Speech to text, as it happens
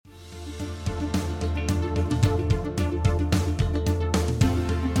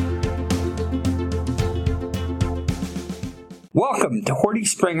Welcome to Horty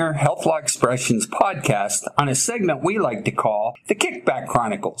Springer Health Law Expressions podcast on a segment we like to call the Kickback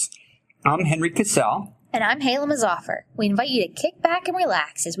Chronicles. I'm Henry Cassell. And I'm Haley Mazoffer. We invite you to kick back and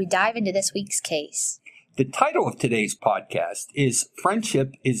relax as we dive into this week's case. The title of today's podcast is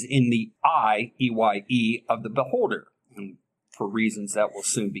Friendship is in the Eye, E-Y-E, of the Beholder, and for reasons that will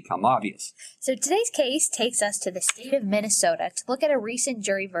soon become obvious. So today's case takes us to the state of Minnesota to look at a recent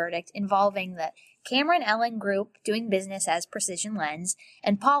jury verdict involving the Cameron Ellen Group, doing business as Precision Lens,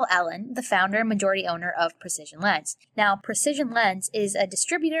 and Paul Ellen, the founder and majority owner of Precision Lens. Now, Precision Lens is a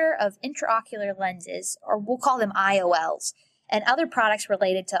distributor of intraocular lenses, or we'll call them IOLs, and other products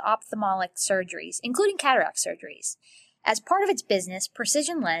related to ophthalmic surgeries, including cataract surgeries. As part of its business,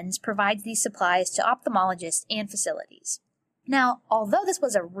 Precision Lens provides these supplies to ophthalmologists and facilities. Now, although this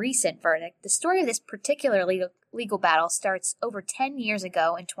was a recent verdict, the story of this particular legal battle starts over 10 years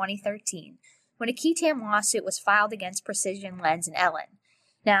ago in 2013, when a qui tam lawsuit was filed against Precision Lens and Ellen.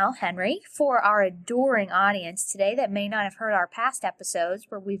 Now, Henry, for our adoring audience today that may not have heard our past episodes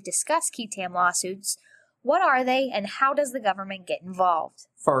where we've discussed qui tam lawsuits, what are they and how does the government get involved?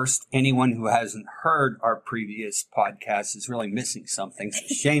 First, anyone who hasn't heard our previous podcast is really missing something. So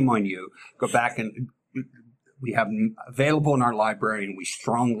shame on you. Go back and we have them available in our library and we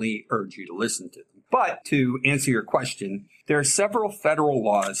strongly urge you to listen to them. But to answer your question, there are several federal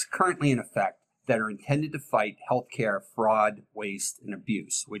laws currently in effect that are intended to fight healthcare fraud, waste, and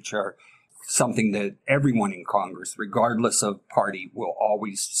abuse, which are something that everyone in Congress, regardless of party, will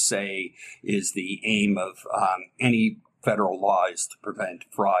always say is the aim of any federal law is to prevent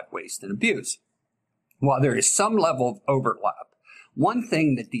fraud, waste, and abuse. While there is some level of overlap, one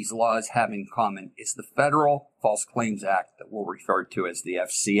thing that these laws have in common is the Federal False Claims Act that we'll refer to as the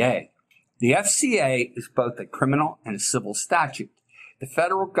FCA. The FCA is both a criminal and a civil statute. The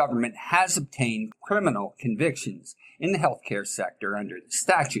federal government has obtained criminal convictions in the healthcare sector under the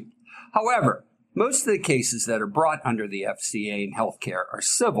statute. However, most of the cases that are brought under the FCA in healthcare are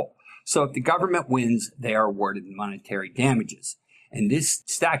civil. So if the government wins, they are awarded monetary damages. And this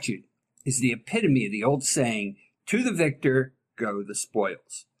statute is the epitome of the old saying, to the victor go the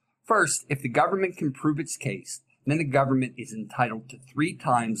spoils. First, if the government can prove its case, then the government is entitled to 3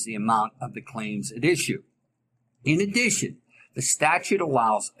 times the amount of the claims at issue. In addition, the statute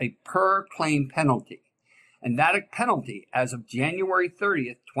allows a per-claim penalty, and that penalty, as of January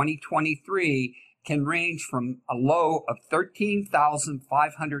 30th, 2023, can range from a low of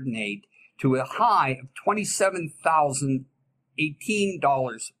 $13,508 to a high of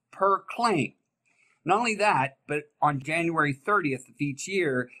 $27,018 per claim. Not only that, but on January 30th of each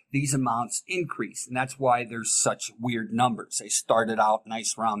year, these amounts increase, and that's why there's such weird numbers. They started out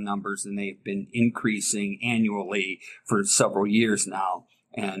nice round numbers, and they've been increasing annually for several years now.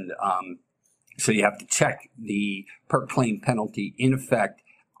 And so you have to check the per claim penalty in effect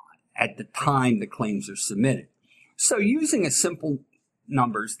at the time the claims are submitted. So using a simple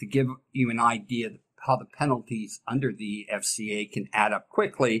numbers to give you an idea of how the penalties under the FCA can add up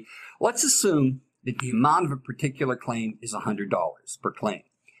quickly, let's assume that the amount of a particular claim is $100 per claim,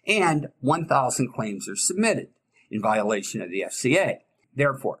 and 1,000 claims are submitted in violation of the FCA.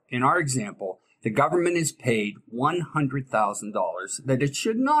 Therefore, in our example, the government is paid $100,000 that it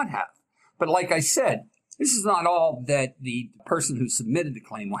should not have. But like I said, this is not all that the person who submitted the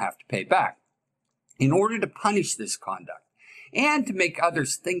claim will have to pay back. In order to punish this conduct and to make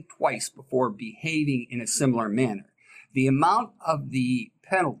others think twice before behaving in a similar manner, the amount of the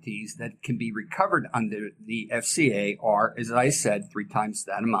penalties that can be recovered under the FCA are, as I said, 3 times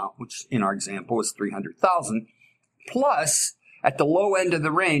that amount, which in our example is $300,000, plus at the low end of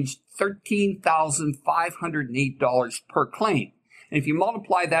the range, $13,508 per claim. And if you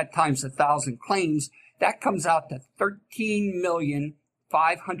multiply that times 1,000 claims, that comes out to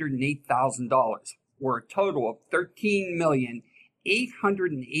 $13,508,000, or a total of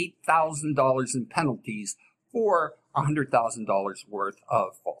 $13,808,000 in penalties for $100,000 worth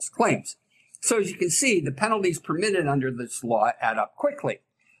of false claims. So as you can see, the penalties permitted under this law add up quickly.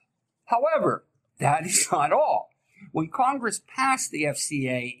 However, that is not all. When Congress passed the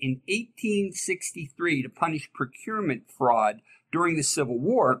FCA in 1863 to punish procurement fraud during the Civil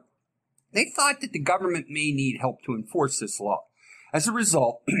War, they thought that the government may need help to enforce this law. As a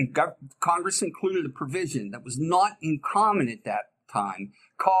result, Congress included a provision that was not in common at that time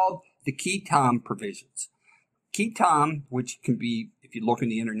called the qui tam provisions. Qui tam, which can be, if you look on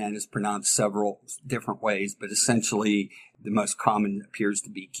the internet, is pronounced several different ways, but essentially the most common appears to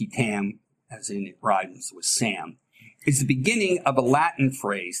be qui tam, as in it rhymes with Sam, is the beginning of a Latin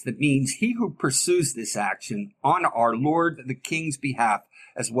phrase that means he who pursues this action on our Lord the King's behalf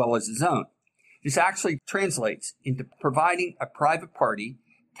as well as his own. This actually translates into providing a private party,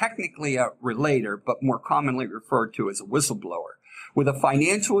 technically a relator, but more commonly referred to as a whistleblower, with a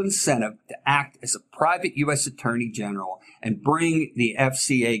financial incentive to act as a private U.S. Attorney General and bring the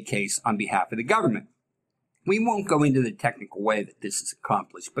FCA case on behalf of the government. We won't go into the technical way that this is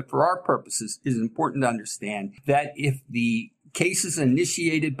accomplished, but for our purposes, it is important to understand that if the case is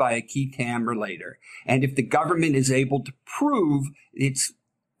initiated by a qui tam relator, and if the government is able to prove its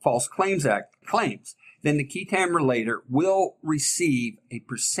False Claims Act claims, then the qui tam relator will receive a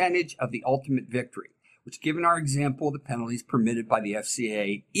percentage of the ultimate victory, which, given our example of the penalties permitted by the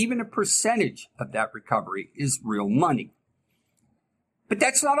FCA, even a percentage of that recovery is real money. But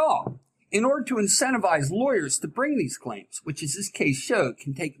that's not all. In order to incentivize lawyers to bring these claims, which as this case showed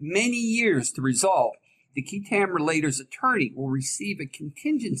can take many years to resolve, the qui tam relator's attorney will receive a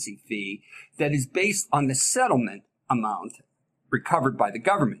contingency fee that is based on the settlement amount recovered by the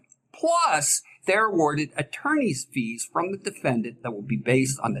government. Plus, they're awarded attorney's fees from the defendant that will be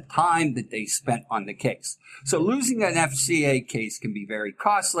based on the time that they spent on the case. So losing an FCA case can be very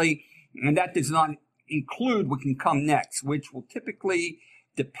costly, and that does not include what can come next, which will typically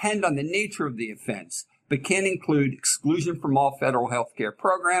depend on the nature of the offense, but can include exclusion from all federal health care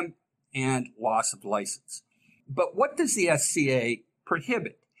program and loss of license. But what does the FCA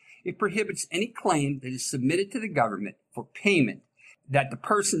prohibit? It prohibits any claim that is submitted to the government for payment that the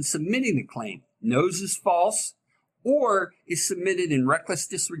person submitting the claim knows is false or is submitted in reckless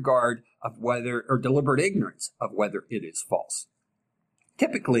disregard of whether or deliberate ignorance of whether it is false.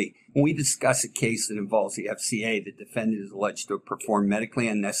 Typically, when we discuss a case that involves the FCA, the defendant is alleged to have performed medically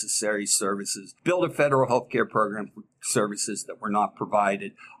unnecessary services, billed a federal health care program for services that were not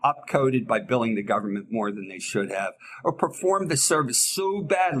provided, upcoded by billing the government more than they should have, or performed the service so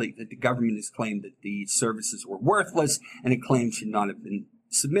badly that the government has claimed that the services were worthless and a claim should not have been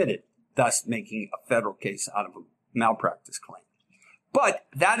submitted, thus making a federal case out of a malpractice claim. But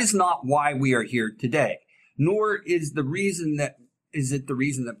that is not why we are here today, nor is the reason that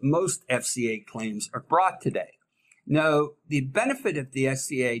most FCA claims are brought today. No, the benefit of the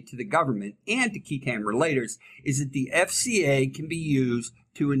FCA to the government and to qui tam relators is that the FCA can be used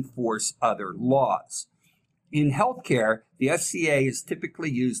to enforce other laws. In healthcare, the FCA is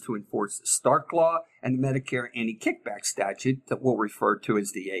typically used to enforce the Stark Law and the Medicare Anti-Kickback Statute that we'll refer to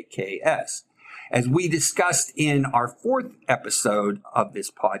as the AKS. As we discussed in our fourth episode of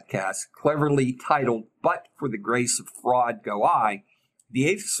this podcast, cleverly titled, But for the Grace of Fraud Go I, the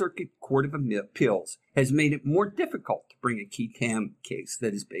Eighth Circuit Court of Appeals has made it more difficult to bring a qui tam case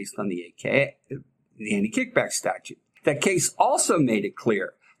that is based on the Anti-Kickback Statute. That case also made it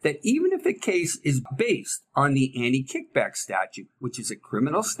clear that even if a case is based on the Anti-Kickback Statute, which is a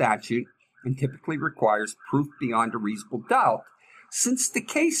criminal statute and typically requires proof beyond a reasonable doubt, since the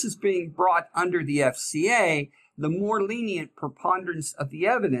case is being brought under the FCA, the more lenient preponderance of the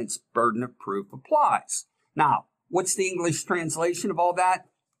evidence burden of proof applies. Now, what's the English translation of all that?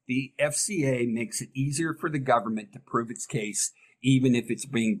 The FCA makes it easier for the government to prove its case, even if it's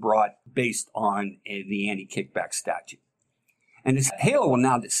being brought based on the Anti-Kickback Statute. And as Hala will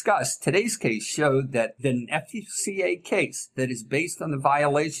now discuss, today's case showed that an FCA case that is based on the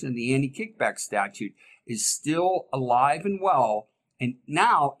violation of the Anti-Kickback Statute is still alive and well, and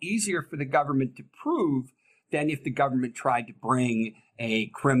now easier for the government to prove than if the government tried to bring a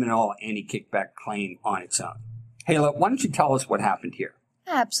criminal anti-kickback claim on its own. Hala, why don't you tell us what happened here?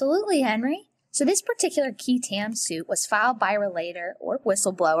 Absolutely, Henry. So this particular qui tam suit was filed by a relator or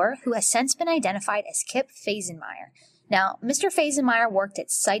whistleblower who has since been identified as Kip Fazenmeyer. Now, Mr. Fazenmeyer worked at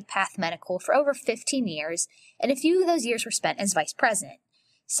SightPath Medical for over 15 years, and a few of those years were spent as vice president.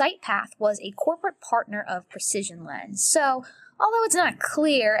 SightPath was a corporate partner of Precision Lens, so although it's not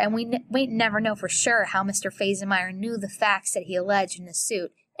clear, and we never know for sure how Mr. Fazenmeyer knew the facts that he alleged in the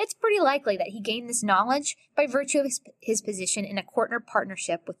suit, it's pretty likely that he gained this knowledge by virtue of his position in a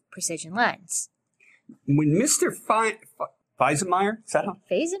partnership with Precision Lens. When Mr. Fazenmeyer, is that how?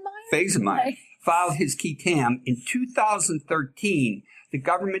 Fazenmeyer filed his qui tam in 2013, the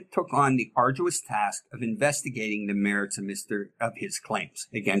government took on the arduous task of investigating the merits of his claims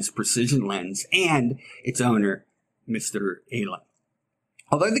against Precision Lens and its owner, Mr. Allen.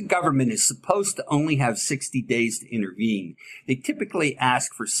 Although the government is supposed to only have 60 days to intervene, they typically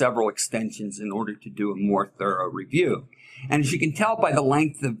ask for several extensions in order to do a more thorough review. And as you can tell by the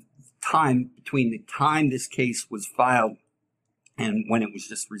length of time between the time this case was filed and when it was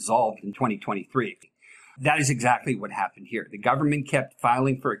just resolved in 2023, that is exactly what happened here. The government kept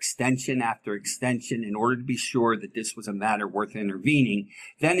filing for extension after extension in order to be sure that this was a matter worth intervening.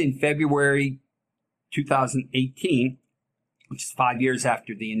 Then in February 2018, which is 5 years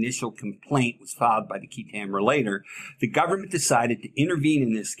after the initial complaint was filed by the qui tam relator, the government decided to intervene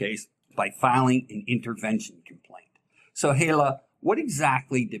in this case by filing an intervention complaint. So, Hala, what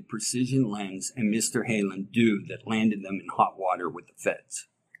exactly did Precision Lens and Mr. Halen do that landed them in hot water with the feds?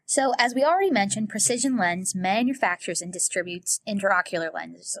 So, as we already mentioned, Precision Lens manufactures and distributes intraocular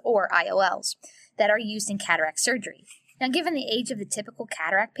lenses, or IOLs, that are used in cataract surgery. Now, given the age of the typical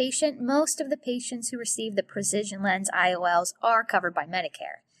cataract patient, most of the patients who receive the Precision Lens IOLs are covered by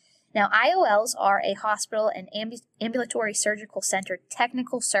Medicare. Now, IOLs are a hospital and ambulatory surgical center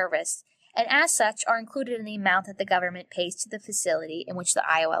technical service, and as such are included in the amount that the government pays to the facility in which the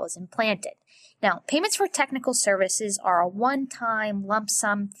IOL is implanted. Now, payments for technical services are a one-time lump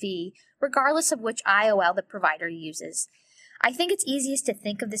sum fee, regardless of which IOL the provider uses. I think it's easiest to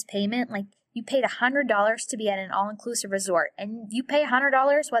think of this payment like you paid $100 to be at an all-inclusive resort, and you pay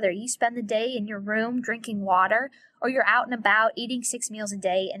 $100 whether you spend the day in your room drinking water or you're out and about eating 6 meals a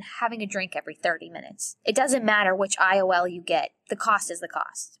day and having a drink every 30 minutes. It doesn't matter which IOL you get. The cost is the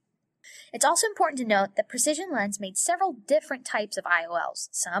cost. It's also important to note that Precision Lens made several different types of IOLs,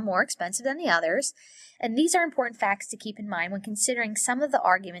 some more expensive than the others, and these are important facts to keep in mind when considering some of the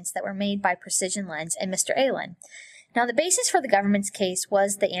arguments that were made by Precision Lens and Mr. Halen. Now, the basis for the government's case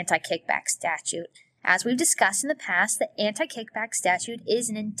was the anti-kickback statute. As we've discussed in the past, the anti-kickback statute is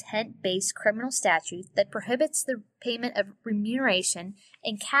an intent-based criminal statute that prohibits the payment of remuneration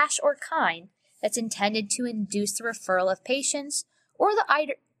in cash or kind that's intended to induce the referral of patients or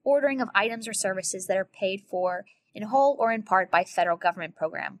the ordering of items or services that are paid for in whole or in part by federal government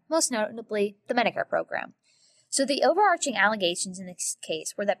program, most notably the Medicare program. So the overarching allegations in this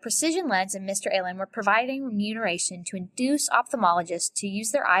case were that Precision Lens and Mr. Halen were providing remuneration to induce ophthalmologists to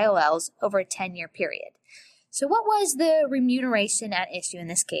use their IOLs over a 10-year period. So what was the remuneration at issue in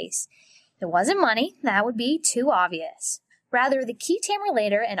this case? It wasn't money, that would be too obvious. Rather, the qui tam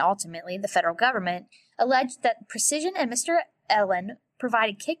relator and ultimately the federal government alleged that Precision and Mr. Halen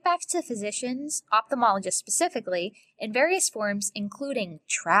provided kickbacks to physicians, ophthalmologists specifically, in various forms including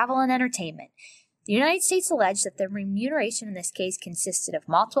travel and entertainment. The United States alleged that the remuneration in this case consisted of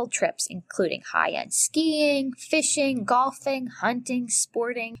multiple trips, including high-end skiing, fishing, golfing, hunting,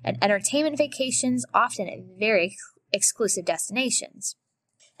 sporting, and entertainment vacations, often at very exclusive destinations.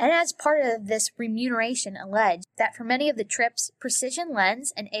 And as part of this remuneration alleged that for many of the trips, Precision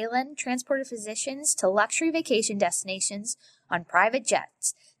Lens and Halen transported physicians to luxury vacation destinations on private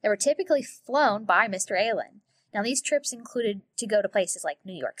jets that were typically flown by Mr. Halen. Now, these trips included to go to places like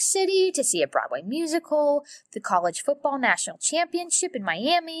New York City to see a Broadway musical, the College Football National Championship in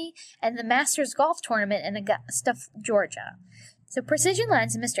Miami, and the Masters Golf Tournament in Augusta, Georgia. So Precision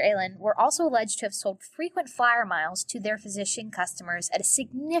Lens and Mr. Halen were also alleged to have sold frequent flyer miles to their physician customers at a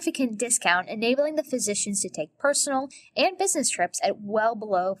significant discount, enabling the physicians to take personal and business trips at well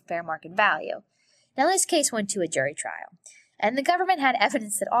below fair market value. Now, this case went to a jury trial, and the government had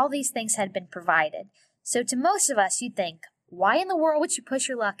evidence that all these things had been provided. So to most of us, you'd think, why in the world would you push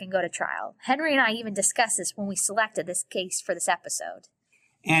your luck and go to trial? Henry and I even discussed this when we selected this case for this episode.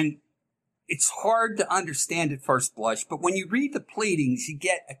 And it's hard to understand at first blush, but when you read the pleadings, you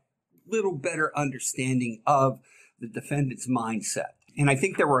get a little better understanding of the defendant's mindset. And I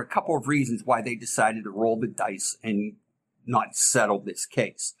think there were a couple of reasons why they decided to roll the dice and not settle this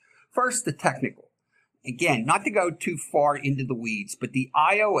case. First, the technical. Again, not to go too far into the weeds, but the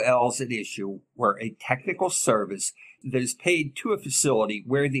IOLs at issue were a technical service that is paid to a facility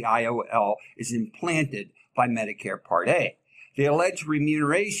where the IOL is implanted by Medicare Part A. The alleged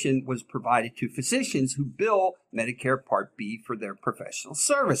remuneration was provided to physicians who bill Medicare Part B for their professional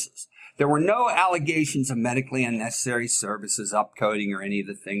services. There were no allegations of medically unnecessary services, upcoding, or any of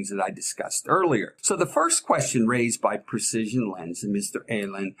the things that I discussed earlier. So the first question raised by Precision Lens and Mr.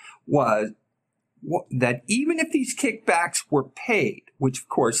 Halen was that even if these kickbacks were paid, which of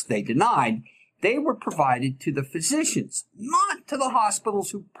course they denied, they were provided to the physicians, not to the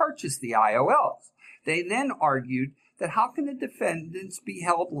hospitals who purchased the IOLs. They then argued that how can the defendants be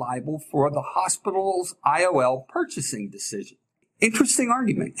held liable for the hospital's IOL purchasing decision? Interesting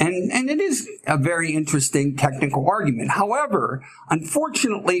argument, and it is a very interesting technical argument. However,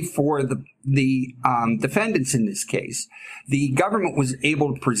 unfortunately for the defendants in this case, the government was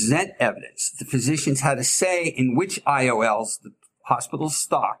able to present evidence. The physicians had a say in which IOLs the hospitals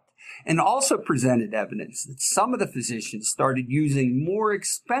stocked, and also presented evidence that some of the physicians started using more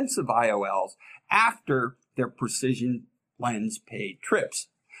expensive IOLs after their Precision Lens paid trips.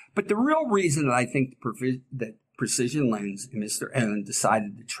 But the real reason that I think that Precision Lens and Mr. Halen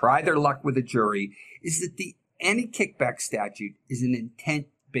decided to try their luck with a jury is that the anti-kickback statute is an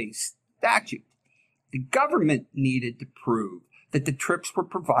intent-based statute. The government needed to prove that the trips were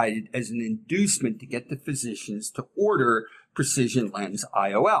provided as an inducement to get the physicians to order Precision Lens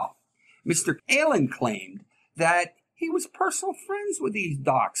IOL. Mr. Allen claimed that he was personal friends with these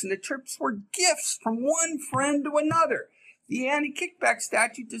docs and the trips were gifts from one friend to another. The anti-kickback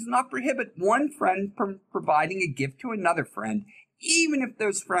statute does not prohibit one friend from providing a gift to another friend, even if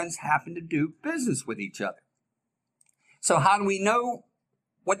those friends happen to do business with each other. So how do we know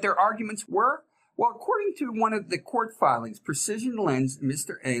what their arguments were? Well, according to one of the court filings, Precision Lens and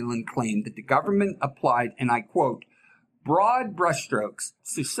Mr. Allen claimed that the government applied, and I quote, broad brushstrokes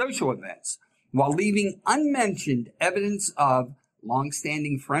to social events while leaving unmentioned evidence of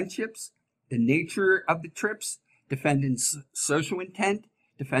long-standing friendships, the nature of the trips, defendants' social intent,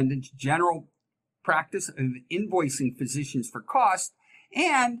 defendants' general practice of invoicing physicians for cost,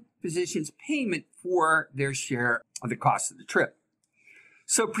 and physicians' payment for their share of the cost of the trip.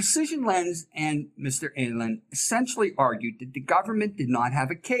 So Precision Lens and Mr. Allen essentially argued that the government did not have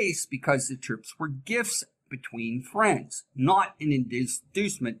a case because the trips were gifts between friends, not an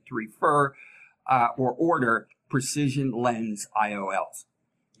inducement to refer or order Precision Lens IOLs.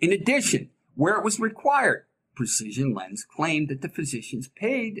 In addition, where it was required, Precision Lens claimed that the physicians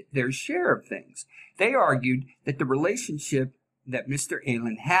paid their share of things. They argued that the relationship that Mr.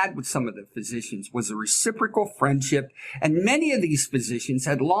 Allen had with some of the physicians was a reciprocal friendship, and many of these physicians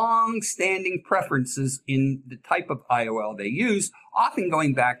had long-standing preferences in the type of IOL they used, often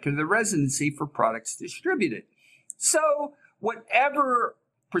going back to the residency for products distributed. So whatever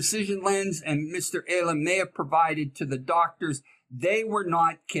Precision Lens and Mr. Allen may have provided to the doctors, they were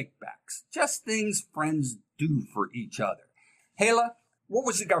not kickbacks, just things friends do for each other. Hala, what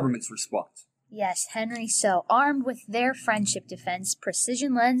was the government's response? Yes, Henry. So, armed with their friendship defense,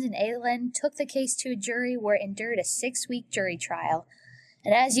 Precision Lens and Allen took the case to a jury where it endured a 6-week jury trial.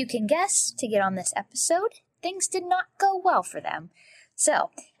 And as you can guess, to get on this episode, things did not go well for them.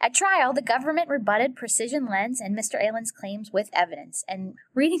 So, at trial, the government rebutted Precision Lens and Mr. Allen's claims with evidence. And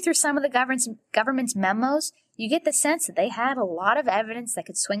reading through some of the government's memos, you get the sense that they had a lot of evidence that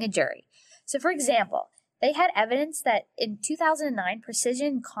could swing a jury. So, for example, they had evidence that in 2009,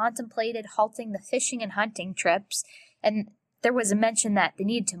 Precision contemplated halting the fishing and hunting trips, and there was a mention that they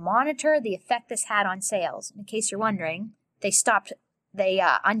needed to monitor the effect this had on sales. In case you're wondering, they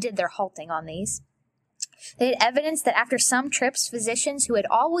undid their halting on these. They had evidence that after some trips, physicians who had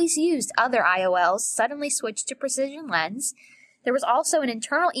always used other IOLs suddenly switched to Precision Lens. There was also an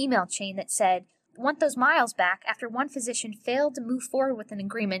internal email chain that said, "Want those miles back," after one physician failed to move forward with an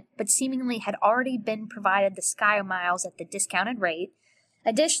agreement but seemingly had already been provided the Sky Miles at the discounted rate.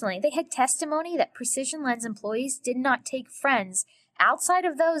 Additionally, they had testimony that Precision Lens employees did not take friends outside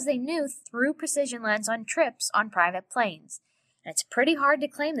of those they knew through Precision Lens on trips on private planes. And it's pretty hard to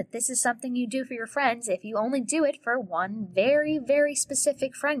claim that this is something you do for your friends if you only do it for one very, very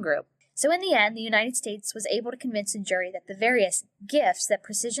specific friend group. So in the end, the United States was able to convince the jury that the various gifts that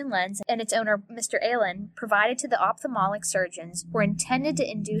Precision Lens and its owner, Mr. Allen, provided to the ophthalmic surgeons were intended to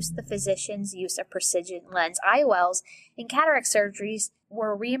induce the physician's use of Precision Lens IOLs in cataract surgeries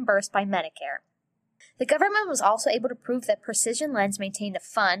were reimbursed by Medicare. The government was also able to prove that Precision Lens maintained a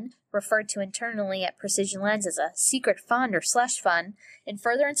fund, referred to internally at Precision Lens as a secret fund or slush fund, in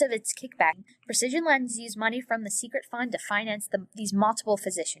furtherance of its kickback. Precision Lens used money from the secret fund to finance these multiple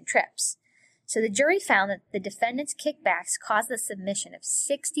physician trips. So the jury found that the defendants' kickbacks caused the submission of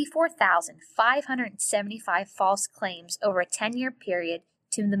 64,575 false claims over a 10-year period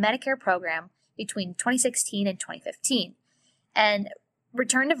to the Medicare program between 2016 and 2015, and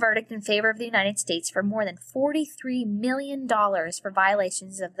returned a verdict in favor of the United States for more than $43 million for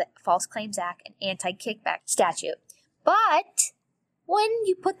violations of the False Claims Act and anti-kickback statute. But when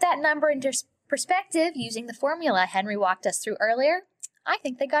you put that number into perspective using the formula Henry walked us through earlier, I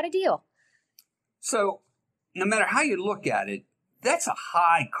think they got a deal. So, no matter how you look at it, that's a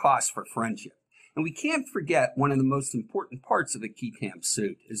high cost for friendship. And we can't forget one of the most important parts of the qui tam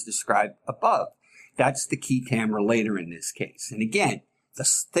suit is described above. That's the qui tam relator in this case. And again,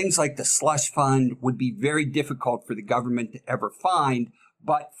 things like the slush fund would be very difficult for the government to ever find,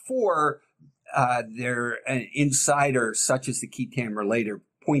 but for their insider, such as the qui tam relator,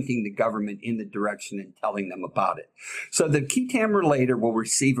 pointing the government in the direction and telling them about it. So the qui tam relator will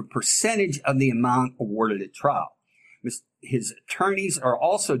receive a percentage of the amount awarded at trial. His attorneys are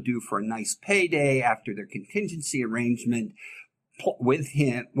also due for a nice payday after their contingency arrangement with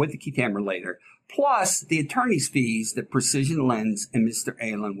the qui tam relator, plus the attorney's fees that Precision Lens and Mr.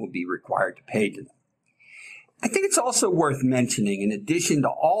 Allen will be required to pay to them. I think it's also worth mentioning, in addition to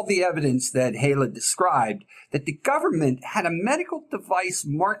all the evidence that Hala described, that the government had a medical device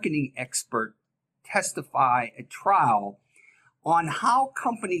marketing expert testify at trial on how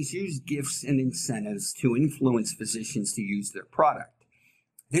companies use gifts and incentives to influence physicians to use their product.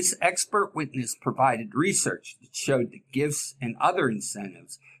 This expert witness provided research that showed that gifts and other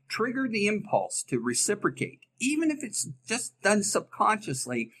incentives trigger the impulse to reciprocate, even if it's just done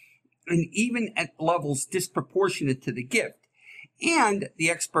subconsciously and even at levels disproportionate to the gift. And the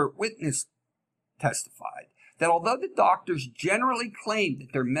expert witness testified that although the doctors generally claim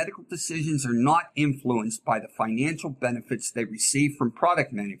that their medical decisions are not influenced by the financial benefits they receive from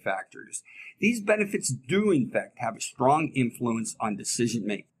product manufacturers, these benefits do in fact have a strong influence on decision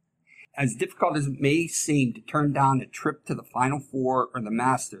making. As difficult as it may seem to turn down a trip to the Final Four or the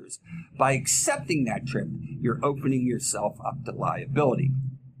Masters, by accepting that trip, you're opening yourself up to liability.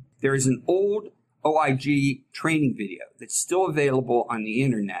 There is an old OIG training video that's still available on the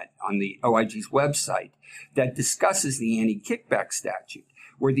internet, on the OIG's website, that discusses the anti-kickback statute,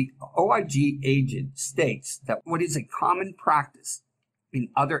 where the OIG agent states that what is a common practice in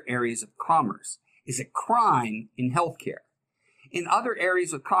other areas of commerce is a crime in healthcare. In other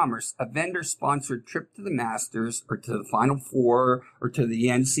areas of commerce, a vendor-sponsored trip to the Masters or to the Final Four or to the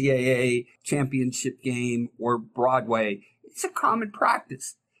NCAA championship game or Broadway, it's a common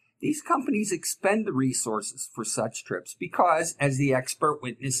practice. These companies expend the resources for such trips because, as the expert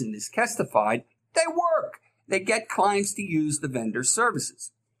witness in this testified, they work. They get clients to use the vendor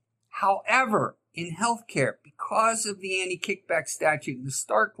services. However, in healthcare, because of the anti-kickback statute and the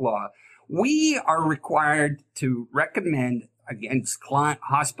Stark Law, we are required to recommend against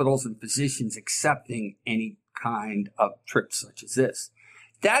hospitals and physicians accepting any kind of trip such as this.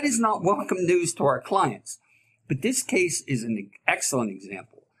 That is not welcome news to our clients. But this case is an excellent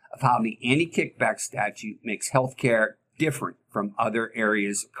example of how the anti-kickback statute makes healthcare different from other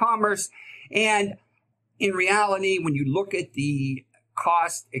areas of commerce. And in reality, when you look at the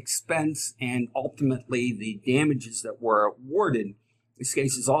cost, expense, and ultimately the damages that were awarded, this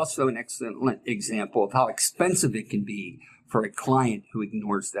case is also an excellent example of how expensive it can be for a client who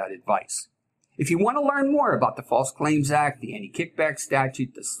ignores that advice. If you want to learn more about the False Claims Act, the anti-kickback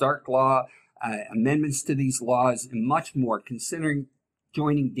statute, the Stark Law, amendments to these laws, and much more, considering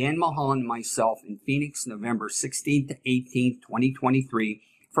joining Dan Mulholland and myself in Phoenix, November 16th to 18th, 2023,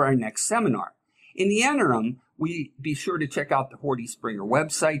 for our next seminar. In the interim, be sure to check out the Horty Springer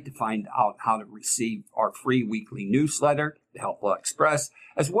website to find out how to receive our free weekly newsletter, the Health Law Express,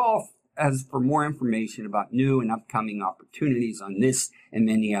 as well as for more information about new and upcoming opportunities on this and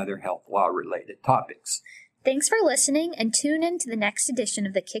many other health law related topics. Thanks for listening, and tune in to the next edition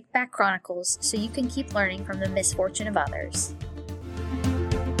of the Kickback Chronicles so you can keep learning from the misfortune of others.